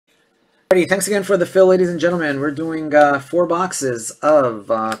Alrighty, thanks again for the fill, ladies and gentlemen. We're doing 4 boxes of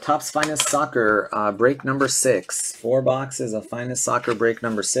Topps Finest Soccer break number 6. 4 boxes of Finest Soccer break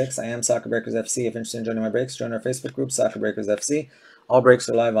number 6. I am Soccer Breakers FC. If you're interested in joining my breaks, join our Facebook group, Soccer Breakers FC. All breaks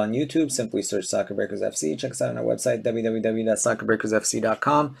are live on YouTube. Simply search Soccer Breakers FC. Check us out on our website,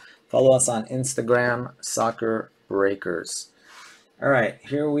 www.soccerbreakersfc.com. Follow us on Instagram, Soccer Breakers. Alright,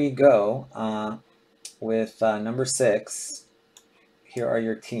 here we go with number 6. Here are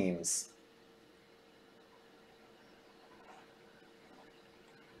your teams.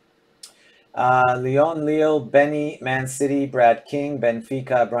 Lyon, Lille, Benny, Man City, Brad King,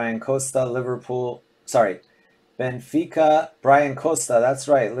 Benfica, Brian Costa, Liverpool, Benfica, Brian Costa, that's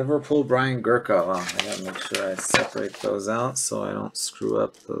right, Liverpool, Brian Gurka. Well, I gotta make sure I separate those out so I don't screw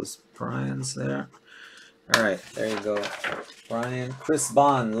up those Brians there. Alright, there you go. Brian, Chris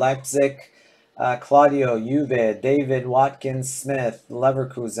Bond, Leipzig, Claudio, Juve, David, Watkins, Smith,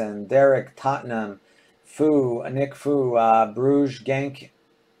 Leverkusen, Derek, Tottenham, Nick Fu, Bruges, Genk,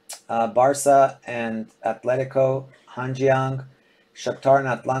 Barca and Atletico, Hanjiang, Shakhtar and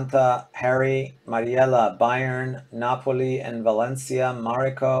Atlanta, Harry, Mariella, Bayern, Napoli and Valencia,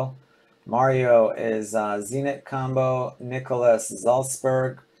 Mario is Zenit Combo, Nicholas,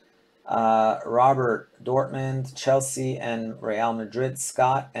 Salzburg, Robert, Dortmund, Chelsea and Real Madrid,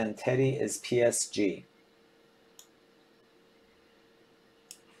 Scott and Teddy is PSG.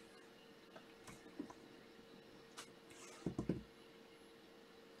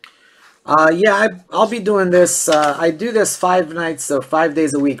 Yeah, I'll be doing this. I do this 5 nights, so 5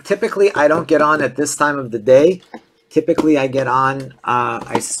 days a week. Typically, I don't get on at this time of the day. Typically, I get on,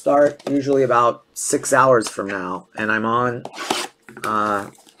 I start usually about 6 hours from now, and I'm on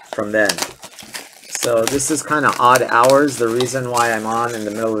from then. So this is kind of odd hours. The reason why I'm on in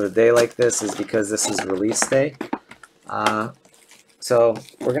the middle of the day like this is because this is release day. So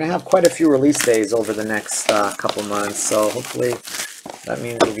we're going to have quite a few release days over the next couple months, so hopefully that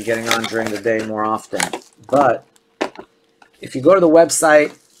means we'll be getting on during the day more often. But if you go to the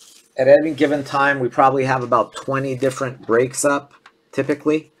website, at any given time, we probably have about 20 different breaks up,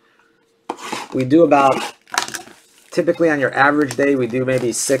 typically. We do about, typically on your average day, we do maybe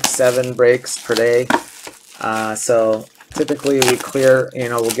 6-7 breaks per day. So typically we clear,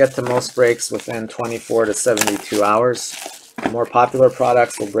 we'll get to most breaks within 24 to 72 hours. The more popular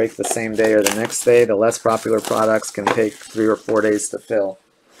products will break the same day or the next day. The less popular products can take 3 or 4 days to fill.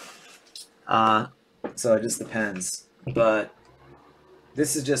 So it just depends. But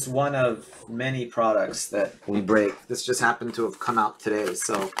this is just one of many products that we break. This just happened to have come out today.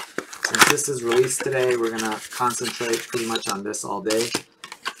 So since this is released today, we're going to concentrate pretty much on this all day.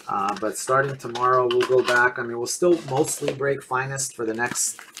 But starting tomorrow, we'll go back. I mean, we'll still mostly break Finest for the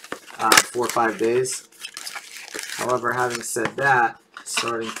next 4 or 5 days. However, having said that,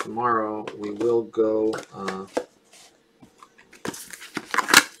 starting tomorrow, we will go,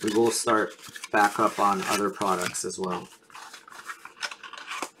 we will start back up on other products as well.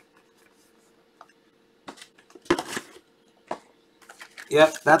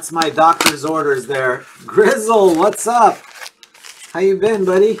 Yep, that's my doctor's orders there. Grizzle, what's up? How you been,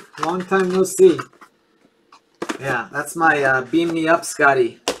 buddy? Long time no see. Yeah, that's my beam me up,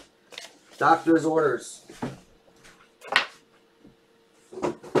 Scotty. Doctor's orders.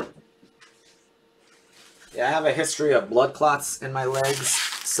 Yeah, I have a history of blood clots in my legs,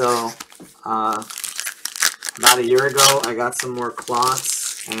 so about a year ago I got some more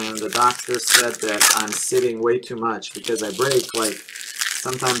clots, and the doctor said that I'm sitting way too much because I break, like,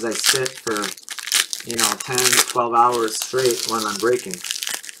 sometimes I sit for, 10, 12 hours straight when I'm breaking.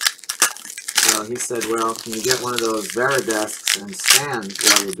 So he said, well, can you get one of those Varadesks and stand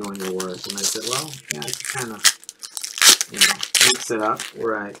while you're doing your work? And I said, well, yeah, I can kind of, mix it up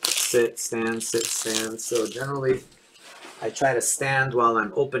where I sit, stand, sit, stand. So generally, I try to stand while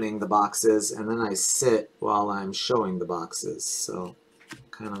I'm opening the boxes, and then I sit while I'm showing the boxes. So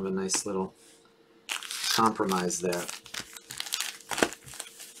kind of a nice little compromise there.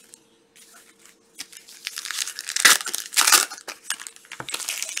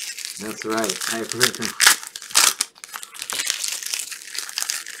 That's right. I agree.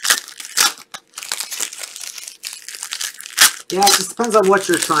 Yeah, it just depends on what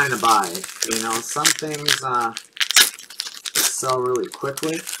you're trying to buy. Some things sell really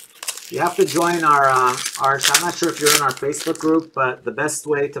quickly. You have to join our I'm not sure if you're in our Facebook group, but the best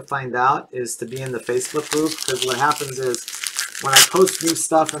way to find out is to be in the Facebook group, because what happens is when I post new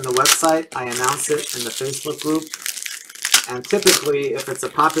stuff on the website, I announce it in the Facebook group. And typically, if it's a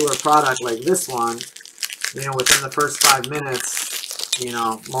popular product like this one, within the first 5 minutes,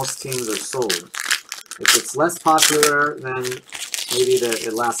 most teams are sold. If it's less popular, then maybe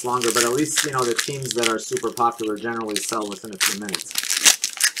it lasts longer, but at least, you know, the teams that are super popular generally sell within a few minutes.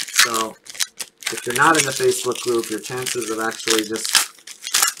 So if you're not in the Facebook group, your chances of actually just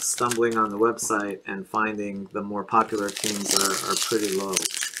stumbling on the website and finding the more popular teams are pretty low.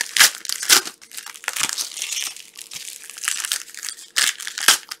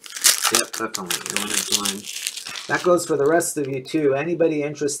 Yep, definitely. You want to join. That goes for the rest of you too. Anybody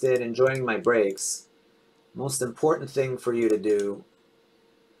interested in joining my breaks, most important thing for you to do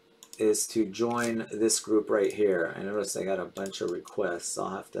is to join this group right here. I notice I got a bunch of requests. I'll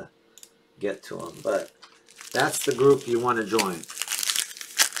have to get to them, but that's the group you want to join.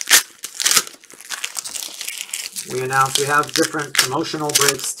 We announced we have different promotional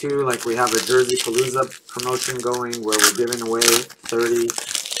breaks too, like we have a Jersey Palooza promotion going where we're giving away 30,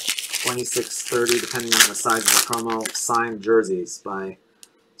 26, 30, depending on the size of the promo, signed jerseys by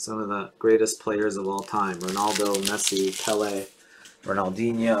some of the greatest players of all time. Ronaldo, Messi, Pele,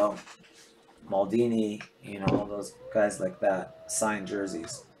 Ronaldinho, Maldini, you know, all those guys like that, signed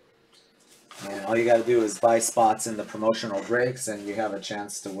jerseys. And all you got to do is buy spots in the promotional breaks and you have a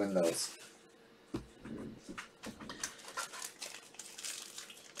chance to win those.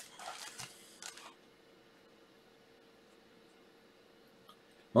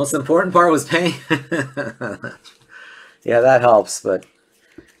 Most important part was paying. Yeah, that helps. But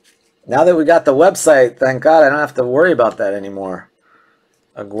now that we got the website, thank God I don't have to worry about that anymore.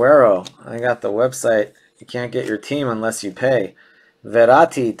 Aguero, I got the website. You can't get your team unless you pay.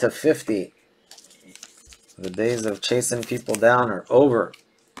 Verratti to 50. The days of chasing people down are over.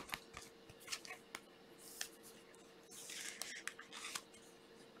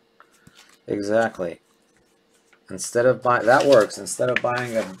 Exactly. Instead of buying, that works. Instead of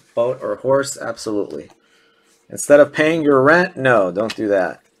buying a boat or horse, absolutely. Instead of paying your rent, no, don't do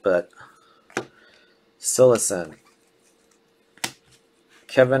that. But Silison,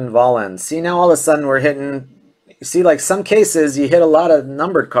 Kevin Vollen. See, now all of a sudden we're hitting. You see, like some cases you hit a lot of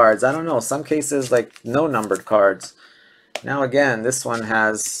numbered cards. I don't know. Some cases like no numbered cards. Now again, this one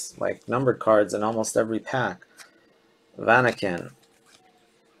has like numbered cards in almost every pack. Vanaken,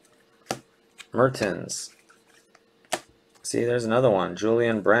 Mertens. See, there's another one.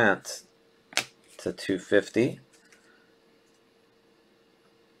 Julian Brandt to 250.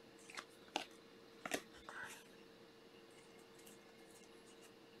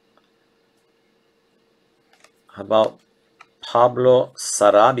 How about Pablo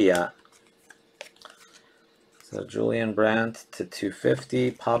Sarabia? So Julian Brandt to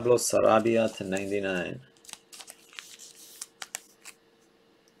 250. Pablo Sarabia to 99.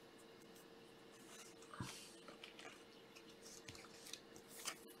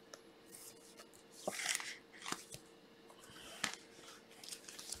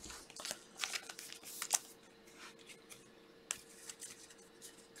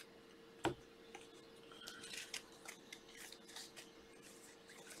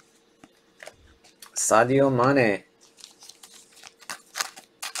 Sadio Mane,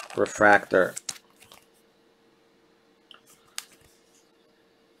 refractor.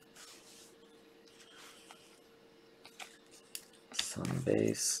 Sun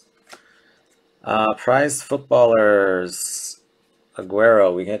base. Prize footballers.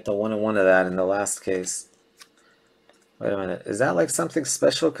 Aguero. We get the 1-1 of that in the last case. Wait a minute. Is that like something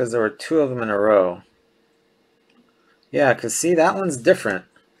special? Because there were 2 of them in a row. Yeah, because see, that one's different.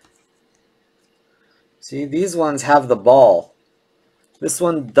 See, these ones have the ball. This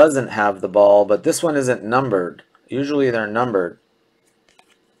one doesn't have the ball, but this one isn't numbered. Usually they're numbered.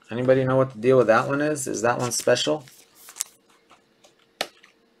 Anybody know what the deal with that one is? Is that one special?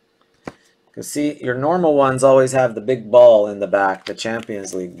 Because see, your normal ones always have the big ball in the back, the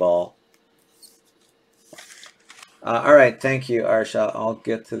Champions League ball. All right, thank you, Arsha. I'll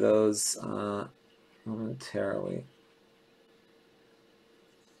get to those momentarily.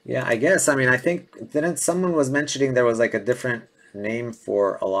 Yeah, I guess. I mean, I think didn't someone was mentioning there was like a different name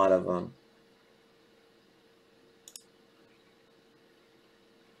for a lot of them.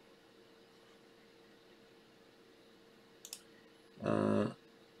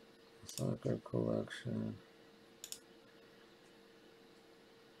 Soccer collection.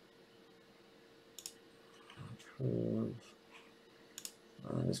 Approve.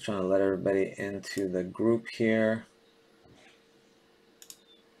 I'm just trying to let everybody into the group here.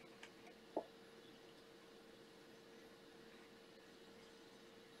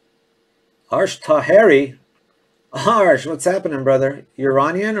 Arsh Taheri. Arsh, what's happening, brother? You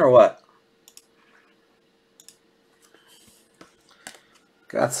Iranian or what?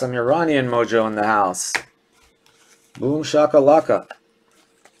 Got some Iranian mojo in the house. Boom shakalaka.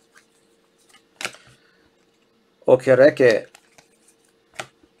 Okereke.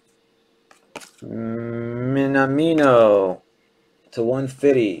 Minamino to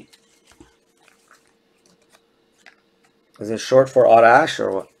 150. Is it short for Arash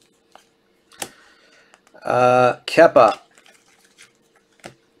or what? Kepa.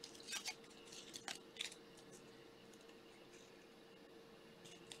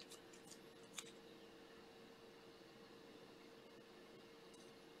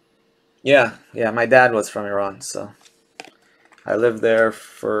 Yeah, my dad was from Iran, so I lived there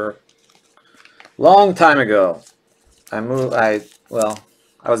for a long time ago. Well,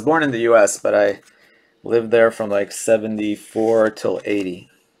 I was born in the US, but I lived there from like 74 till 80.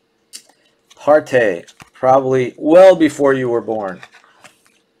 Partey, probably well before you were born.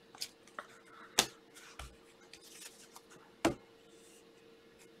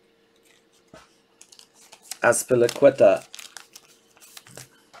 Aspilicueta.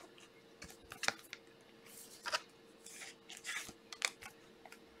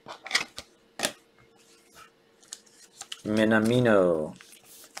 Minamino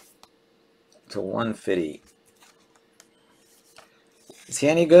to 150. Is he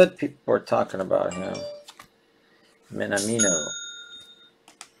any good? People are talking about him. Minamino.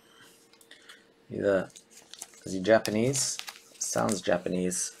 Is he Japanese? Sounds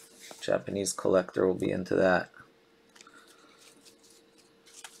Japanese. Japanese collector will be into that.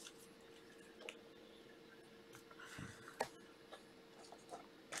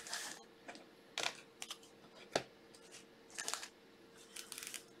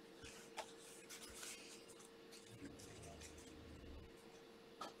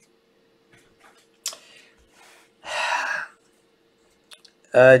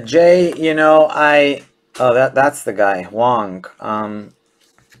 Jay, you know, that's the guy, Wong.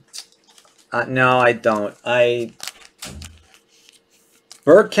 No, I don't.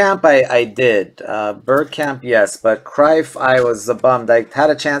 Bergkamp, I did. Bergkamp, yes, but Cruyff, I was bummed. I had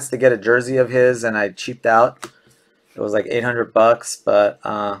a chance to get a jersey of his, and I cheaped out. It was like $800, but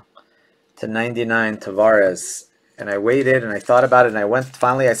to 99 Tavares, and I waited and I thought about it, and I went.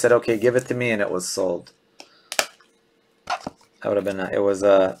 Finally, I said, "Okay, give it to me," and it was sold. That would have been. It was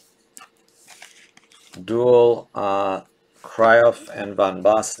a dual Cruyff and Van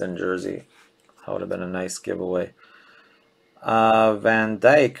Basten jersey. That would have been a nice giveaway. Van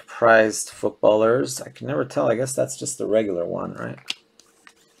Dijk prized footballers. I can never tell. I guess that's just the regular one, right?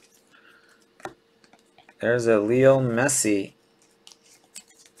 There's a Leo Messi.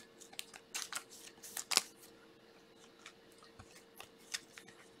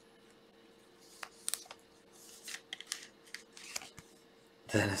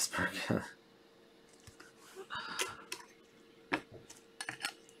 Dennis Bergkamp.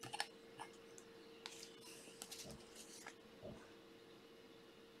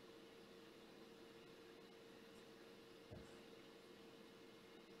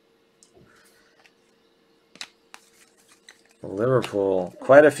 Liverpool,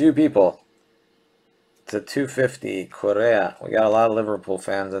 quite a few people. To 250, Korea. We got a lot of Liverpool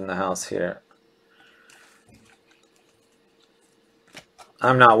fans in the house here.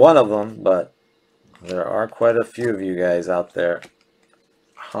 I'm not one of them, but there are quite a few of you guys out there.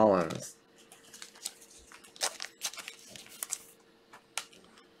 Holland.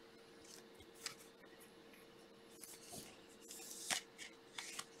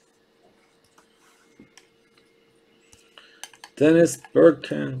 Dennis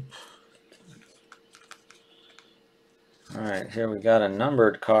Bergkamp. All right, here we got a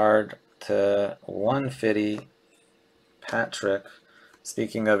numbered card to 150. Patrick.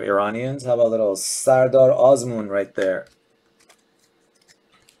 Speaking of Iranians, how about a little Sardar Azmoun right there?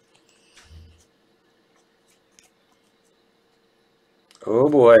 Oh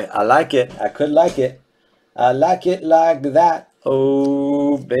boy, I like it. I could like it. I like it like that.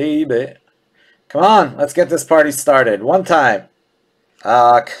 Oh baby. Come on, let's get this party started. One time.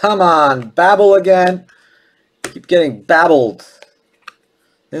 Come on, babble again. Keep getting babbled.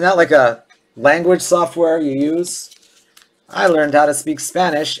 Isn't that like a language software you use? I learned how to speak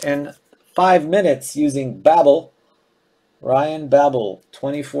Spanish in 5 minutes using Babbel. Ryan Babbel,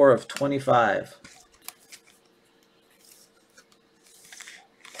 24 of 25.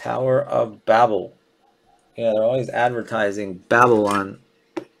 Tower of Babel. Yeah, they're always advertising Babylon.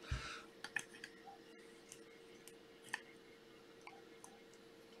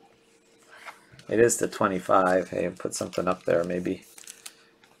 It is to 25. Hey, put something up there. Maybe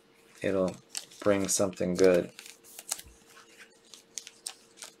it'll bring something good.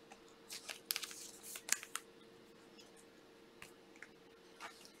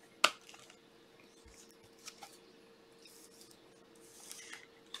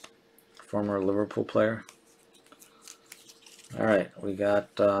 Former Liverpool player. All right, we got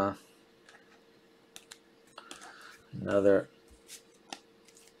Another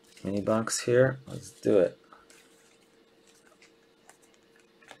mini box here. Let's do it.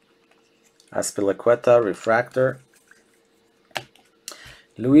 Azpilicueta refractor.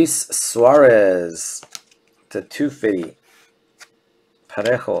 Luis Suarez to 250.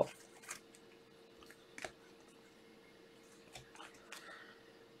 Parejo.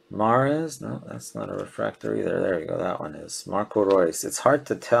 Mares, no, that's not a refractor either. There you go, that one is. Marco Reus. It's hard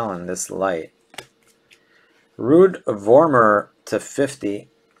to tell in this light. Ruud Vormer to 50.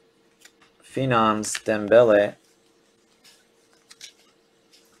 Phenoms Dembele.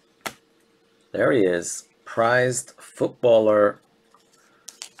 There he is. Prized footballer,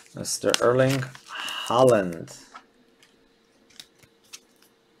 Mr. Erling Haaland.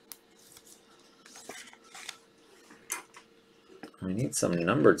 We need some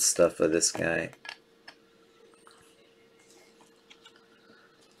numbered stuff of this guy.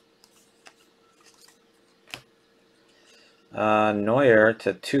 Neuer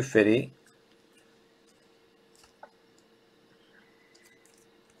to 250.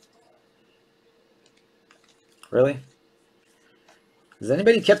 Really? Has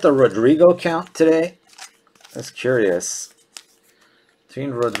anybody kept a Rodrigo count today? That's curious.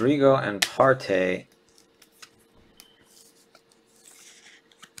 Between Rodrigo and Partey.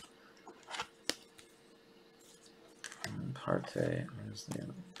 Partey, where's the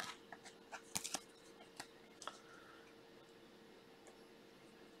other?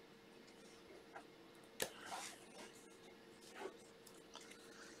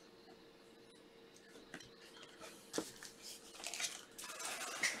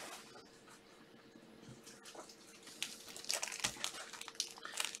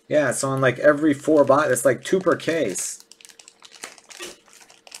 Yeah, so on like every 4 box, it's like 2 per case.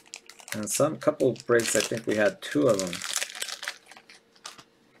 And some couple breaks, I think we had 2 of them.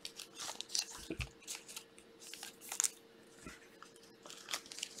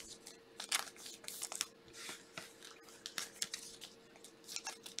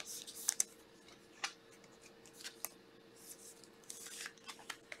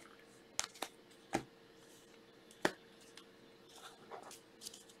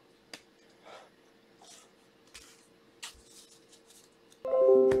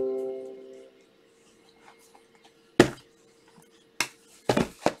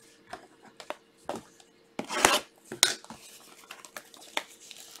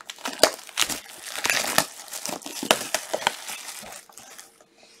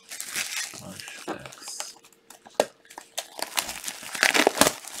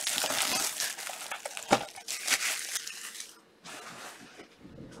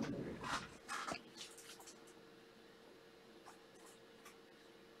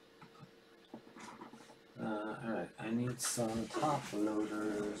 Alright, I need some top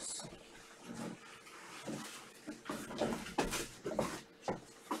loaders.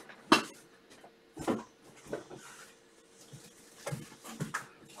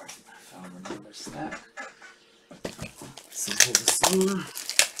 I found another stack. Simple to see.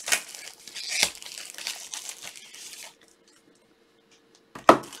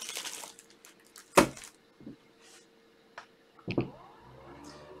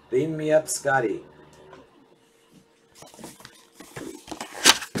 Beam me up, Scotty.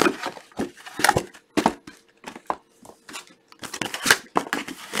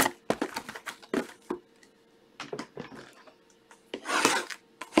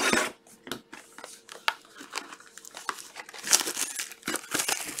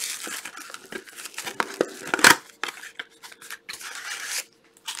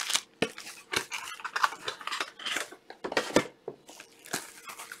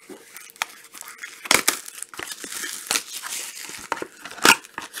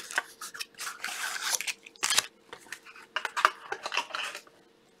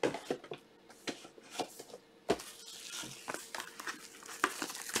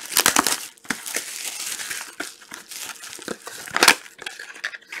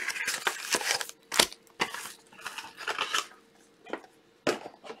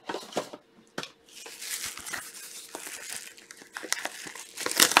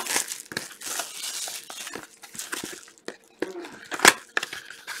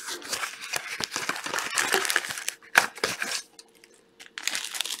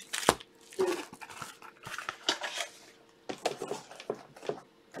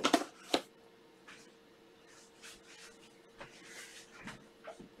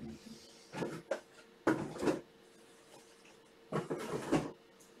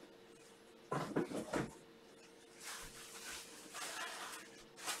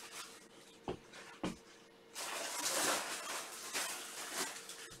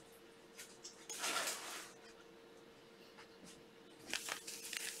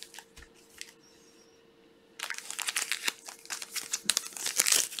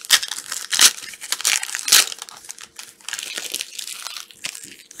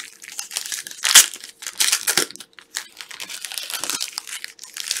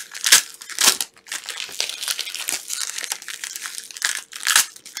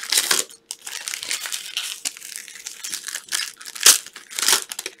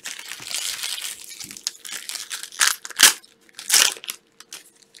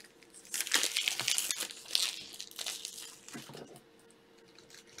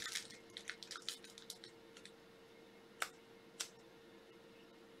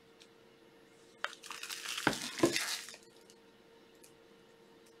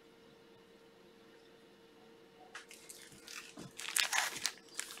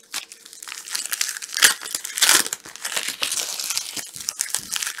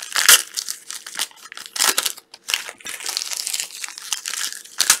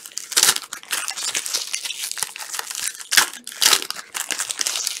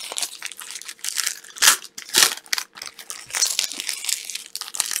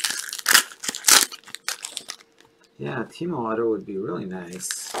 Yeah, Timo auto would be really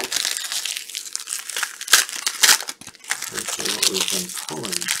nice. Let's see what we've been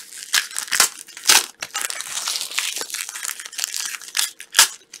pulling.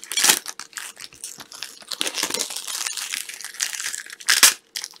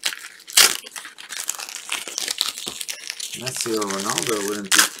 Messi or Ronaldo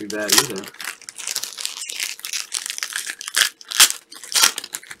wouldn't be too bad either.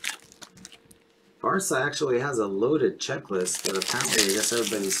 Barca actually has a loaded checklist, but apparently I guess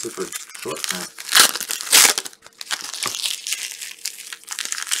everybody's super short now.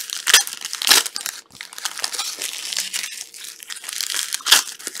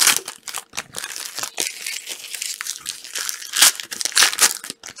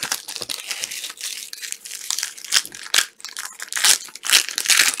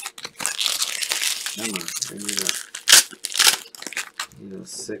 Come on, we need a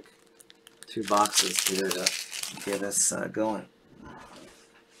sick 2 boxes here to get us going.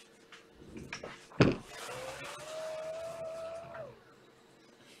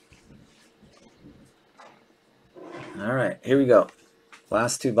 All right, here we go.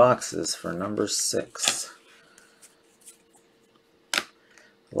 Last 2 boxes for number 6.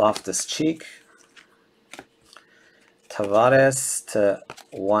 Loftus-Cheek. Tavares to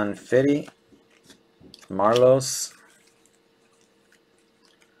 150. Marlos.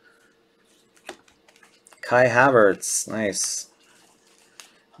 Kai Havertz, nice.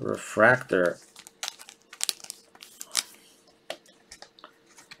 Refractor.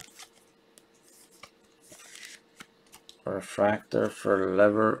 Refractor for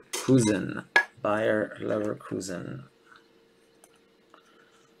Leverkusen. Bayer Leverkusen.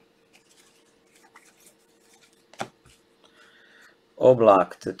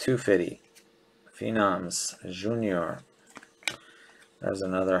 Oblak to 250. Phenoms Junior. There's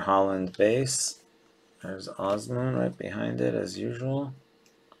another Holland base. There's Osman right behind it as usual.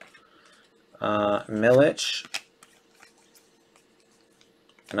 Milic.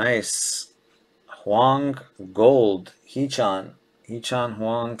 Nice. Huang Gold. Hichan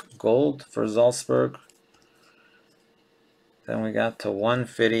Huang Gold for Salzburg. Then we got to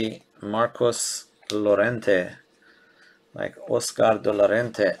 150 Marcos Llorente. Like Oscar de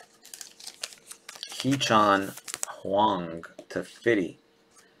Llorente. Hichan Huang to 50.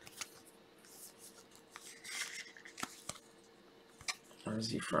 Where's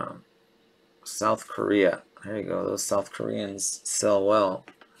he from? South Korea. There you go. Those South Koreans sell well.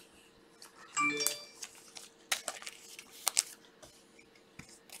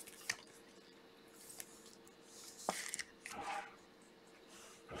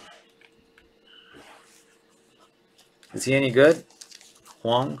 Is he any good?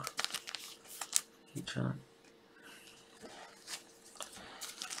 Huang? Hichan.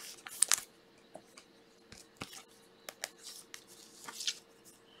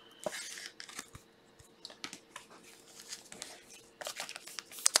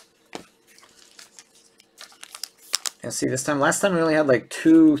 And see, this time, last time we only had like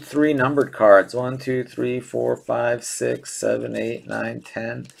 2, 3 numbered cards. 1, 2, 3, 4, 5, 6, 7, 8, 9,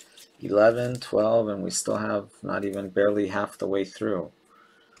 10, 11, 12, and we still have not even barely half the way through.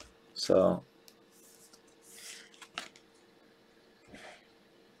 So,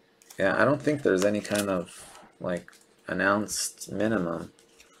 yeah, I don't think there's any kind of like announced minimum.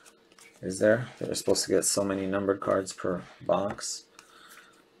 Is there? They're supposed to get so many numbered cards per box.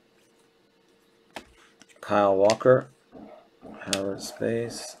 Kyle Walker, Howard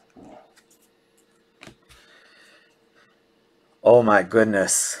Space. Oh my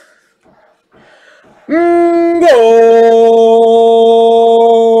goodness. Goal!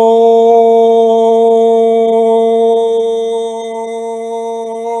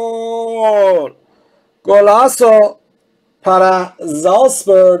 Golazo para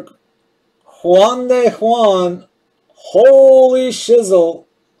Salzburg. Juan de Juan. Holy shizzle.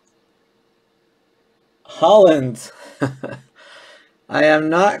 Holland. I am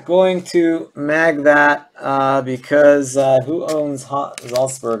not going to mag that because who owns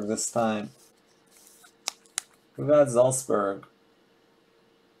Salzburg this time? Who got Salzburg?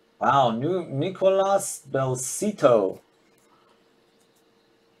 Wow, Nicolas Belcito.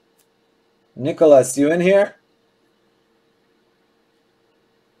 Nicolas, you in here?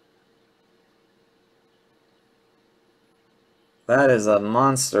 That is a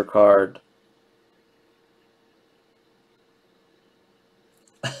monster card.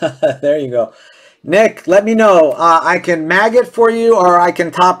 There you go. Nick, let me know. I can mag it for you or I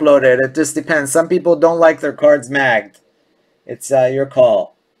can top load it. It just depends. Some people don't like their cards magged. It's your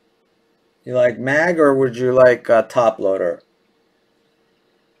call. You like mag or would you like top loader?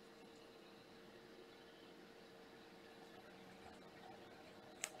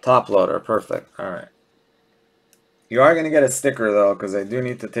 Top loader, perfect. All right. You are going to get a sticker though, because I do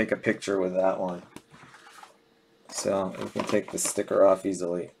need to take a picture with that one. So you can take the sticker off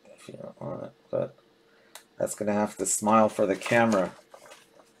easily if you don't want it, but that's going to have to smile for the camera.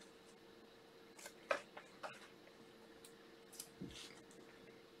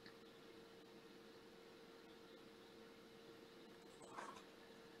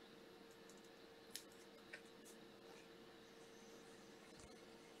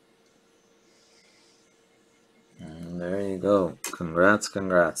 And there you go. Congrats,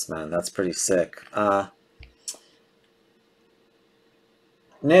 congrats, man. That's pretty sick.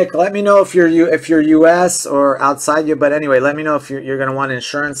 Nick, let me know if you're US or outside you. But anyway, let me know if you're gonna want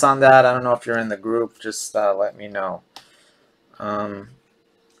insurance on that. I don't know if you're in the group. Just let me know.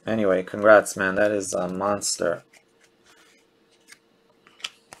 Anyway, congrats, man. That is a monster.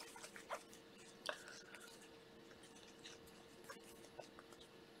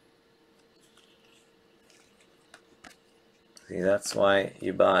 See, that's why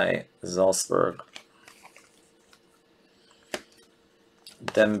you buy Salzburg.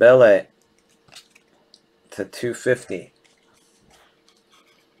 Dembele to 250.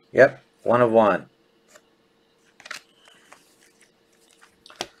 Yep, 1 of 1.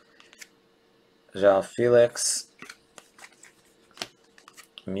 João Felix.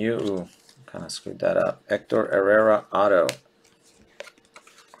 Mew. Kind of screwed that up. Hector Herrera auto.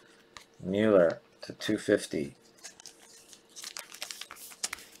 Mueller to 250.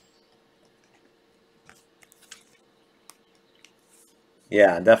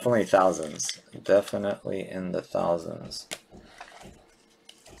 Yeah, definitely thousands. Definitely in the thousands.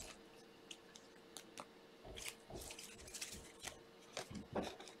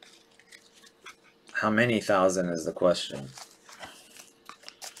 How many thousand is the question?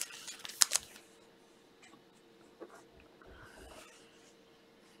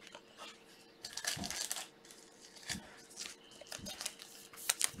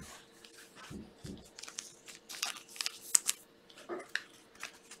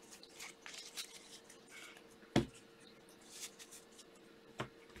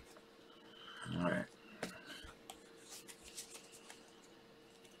 All right.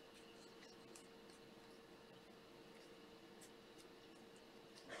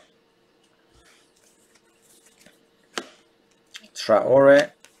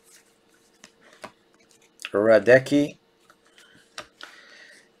 Traore, Radecki,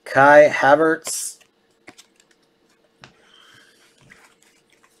 Kai Havertz,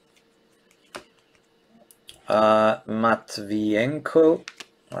 Matvienko.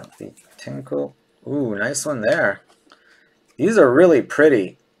 Ooh, nice one there. These are really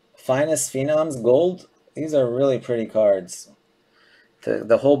pretty. Finest Phenoms Gold. These are really pretty cards.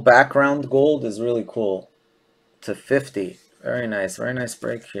 The whole background gold is really cool. To 50. Very nice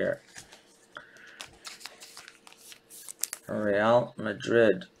break here. Real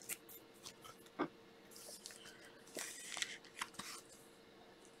Madrid.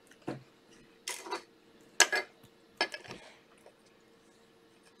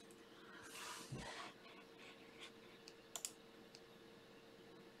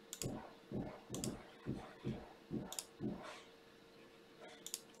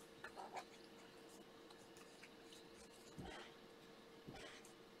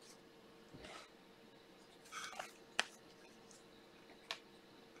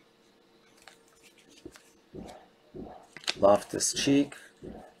 Loftus-Cheek,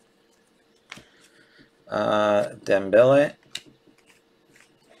 Dembele.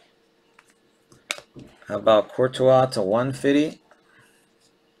 How about Courtois to 150?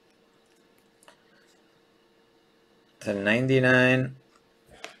 To 99,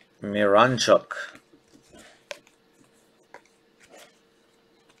 Miranchuk.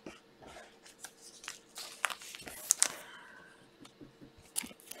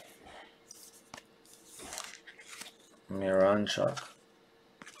 Miranchuk.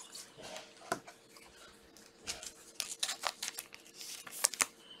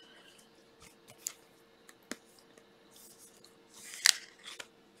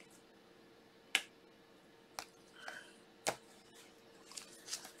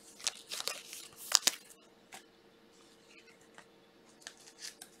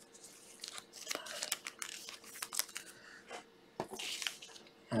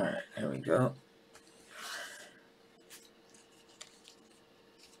 All right, here we go.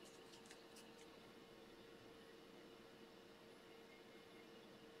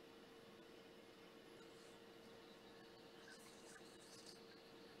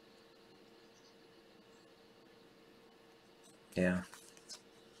 Yeah.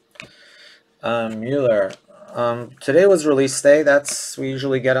 Mueller. Today was release day. We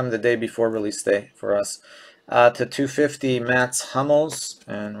usually get them the day before release day for us. To 250 Mats Hummels,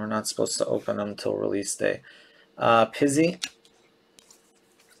 and we're not supposed to open them till release day. Pizzi,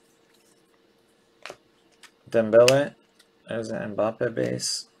 Dembele, there's an Mbappe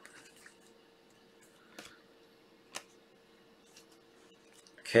base.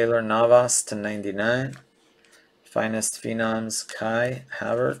 Keylor Navas to 99. Finest Phenoms, Kai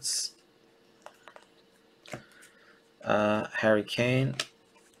Havertz. Harry Kane.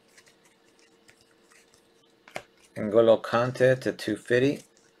 N'Golo Kante to 250.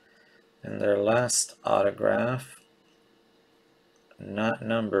 And their last autograph, not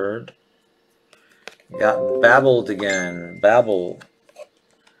numbered, got babbled again. Babble.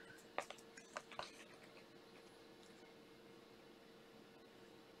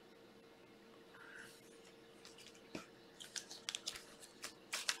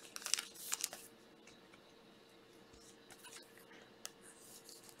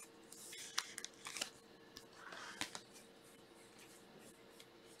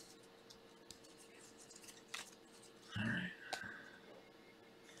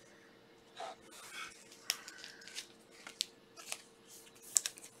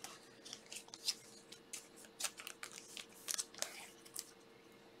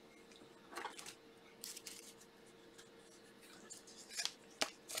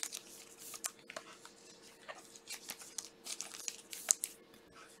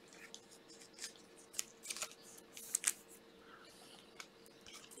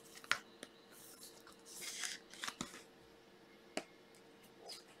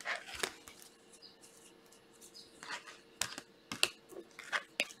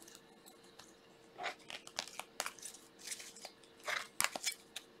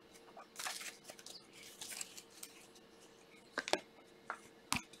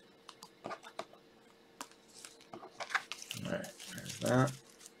 That.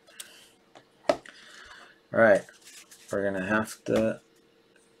 All right, we're gonna have to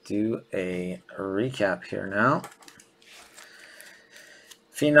do a recap here now.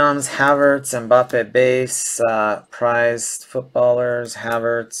 Phenoms, Havertz, Mbappe base, prized footballers,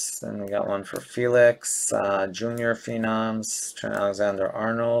 Havertz, then we got one for Felix, junior Phenoms, Trent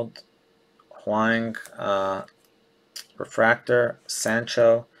Alexander-Arnold, Hwang, refractor,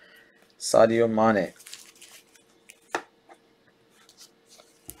 Sancho, Sadio Mane.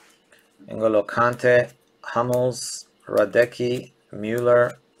 N'Golo Kante, Hummels, Radecki,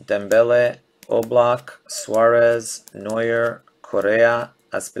 Müller, Dembele, Oblak, Suarez, Neuer, Correa,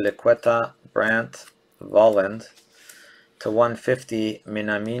 Azpilicueta, Brandt, Volland. To 150,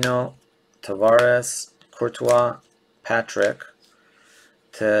 Minamino, Tavares, Courtois, Patrick.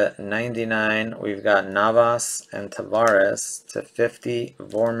 To 99, we've got Navas and Tavares. To 50,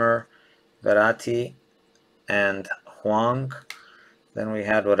 Vormer, Verratti, and Hwang. Then we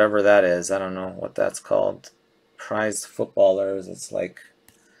had whatever that is. I don't know what that's called. Prized footballers. It's like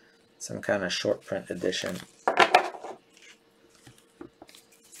some kind of short print edition.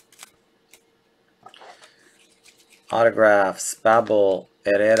 Autographs. Babel,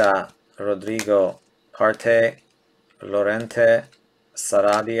 Herrera, Rodrigo, Partey, Lorente,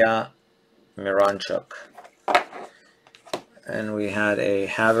 Sarabia, Miranchuk. And we had a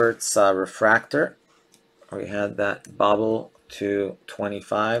Havertz refractor. We had that Babel to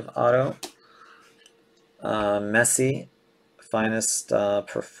 25 auto. Messi, finest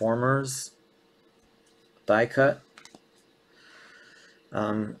performers, die cut.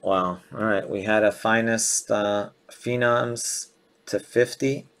 Wow. All right, we had a finest Phenoms to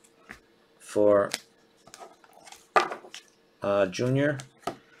 50 for junior.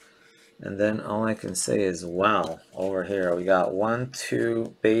 And then all I can say is wow. Over here we got 1,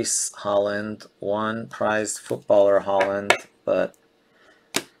 2 base Holland, 1 prized footballer Holland, but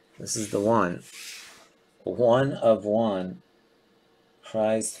this is the one. 1 of 1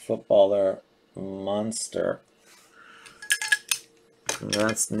 prized footballer monster. And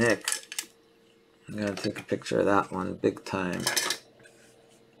that's Nick. I'm gonna take a picture of that one big time.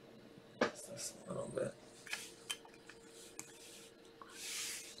 Just a little bit.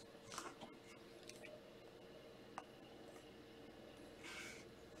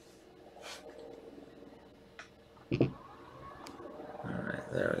 All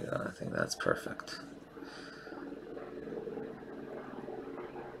right, there we go. I think that's perfect.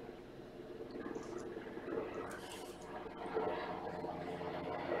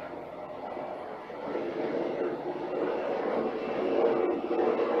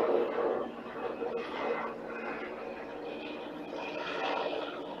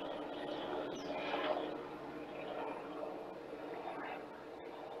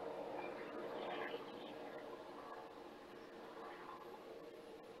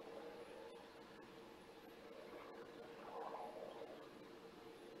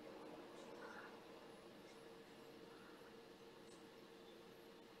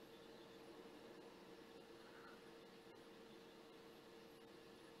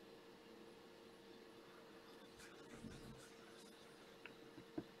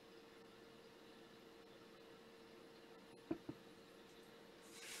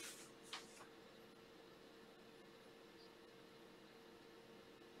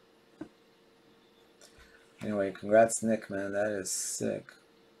 Anyway, congrats, Nick, man. That is sick.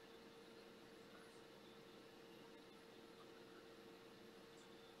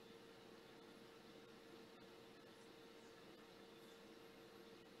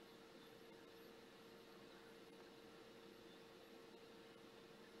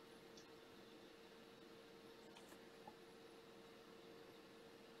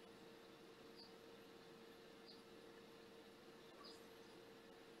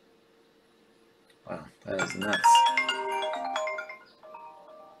 Wow, that is nuts.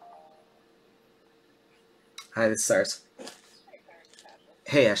 Hi, this is Sars.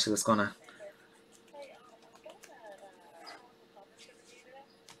 Hey, Ashley, what's going on?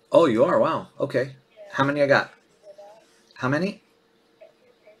 Oh, you are? Wow. Okay. How many I got? How many?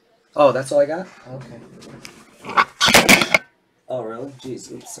 Oh, that's all I got? Okay. Oh, really?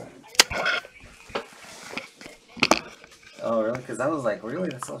 Jeez, oops, sorry. Oh, really? Because I was like, really?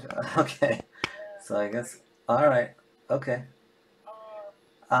 That's all? Okay. So I guess, all right. Okay.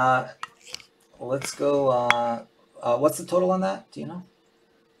 Uh, let's go, what's the total on that? Do you know?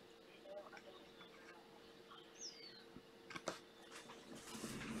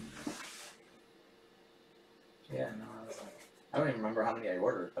 Yeah, no, I was like, I don't even remember how many I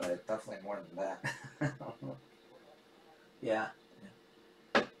ordered, but I definitely more than that. Yeah.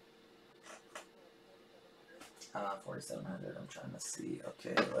 4,700. I'm trying to see.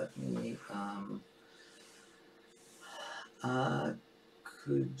 Okay, let me.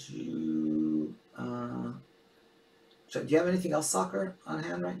 Could you? Do you have anything else soccer on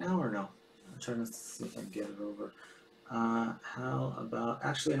hand right now, or no? I'm trying to see if I can get it over. How about?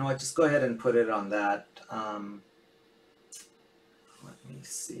 Actually, you know what? Just go ahead and put it on that. Let me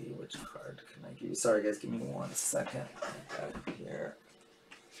see, which card can I give you? Sorry, guys, give me 1 second. I got it here.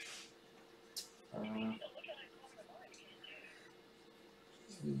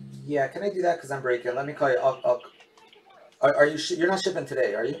 Yeah, can I do that? Because I'm breaking. Let me call you. Are you? You're not shipping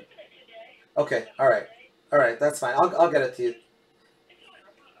today, are you? Okay. All right. That's fine. I'll get it to you.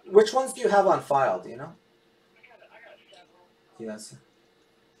 Which ones do you have on file? Do you know? Yes.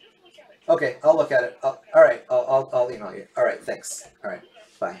 Okay, I'll look at it. All right. I'll email you. All right. Thanks. All right.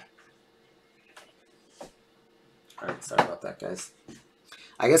 Bye. All right. Sorry about that, guys.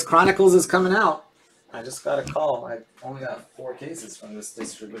 I guess Chronicles is coming out. I just got a call. I only got 4 cases from this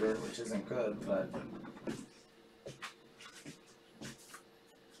distributor, which isn't good, but.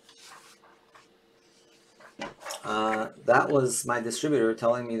 That was my distributor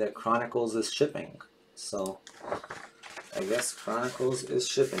telling me that Chronicles is shipping. So I guess Chronicles is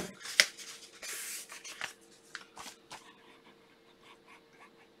shipping.